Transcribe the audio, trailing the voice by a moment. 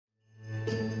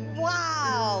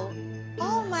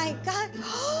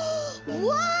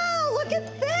Look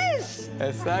at this!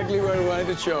 Exactly what I wanted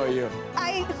to show you.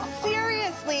 I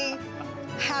seriously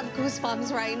have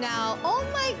goosebumps right now. Oh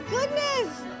my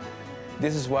goodness!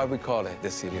 This is why we call it the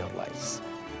City of Lights.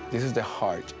 This is the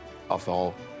heart of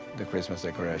all the Christmas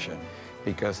decoration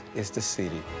because it's the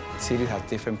city. Cities have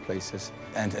different places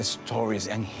and stories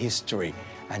and history.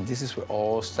 And this is where it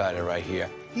all started right here.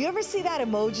 You ever see that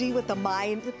emoji with the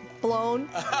mind blown?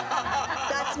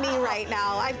 That's me right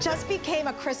now. I've just became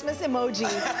a Christmas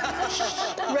emoji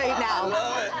right now. I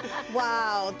love it.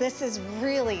 Wow, this is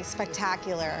really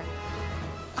spectacular.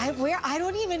 I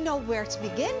don't even know where to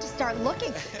begin to start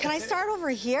looking. Can I start over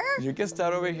here? You can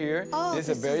start over here. Oh, this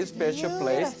is a very special beautiful.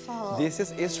 place. This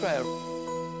is Israel.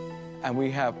 And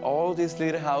we have all these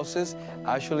little houses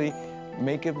actually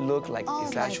make it look like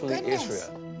it's actually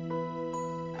Israel.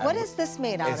 What is this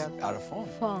made out it's of? Out of foam.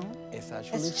 Foam. It's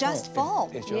actually It's just foam.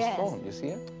 It's just Yes. foam. You see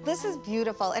it? This is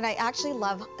beautiful, and I actually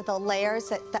love the layers,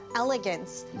 the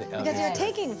elegance. Because you're Yes.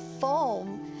 taking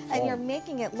foam and Foam. you're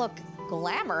making it look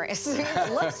glamorous.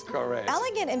 It looks Correct.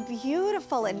 elegant and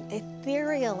beautiful and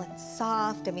ethereal and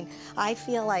soft. I mean, I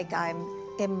feel like I'm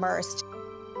immersed.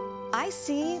 I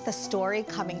see the story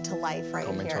coming to life right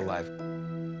Coming here. to life.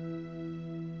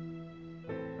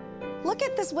 Look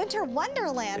at this winter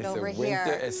wonderland It's over a winter,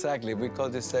 here. exactly. We call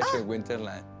this section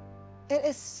Winterland. It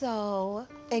is so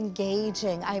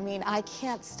engaging. I mean, I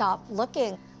can't stop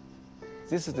looking.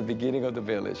 This is the beginning of the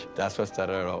village. That's what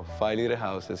started it all. 5 little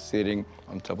houses sitting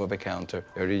on top of a counter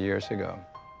 30 years ago.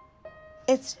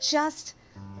 It's just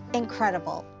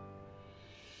incredible.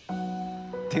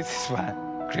 This is what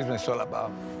Christmas is all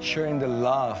about, sharing the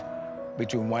love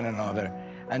between one another.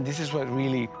 And this is what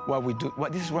we do.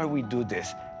 This is why we do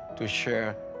this, to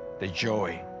share the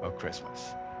joy of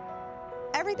Christmas.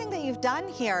 Everything that you've done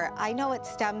here, I know it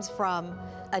stems from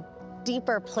a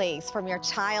deeper place, from your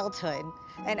childhood,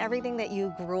 and everything that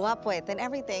you grew up with, and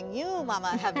everything you, Mama,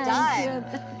 have done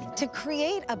to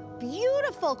create a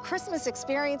beautiful Christmas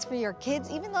experience for your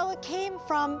kids. Even though it came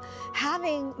from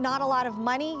having not a lot of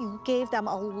money, you gave them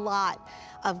a lot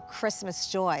of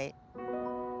Christmas joy.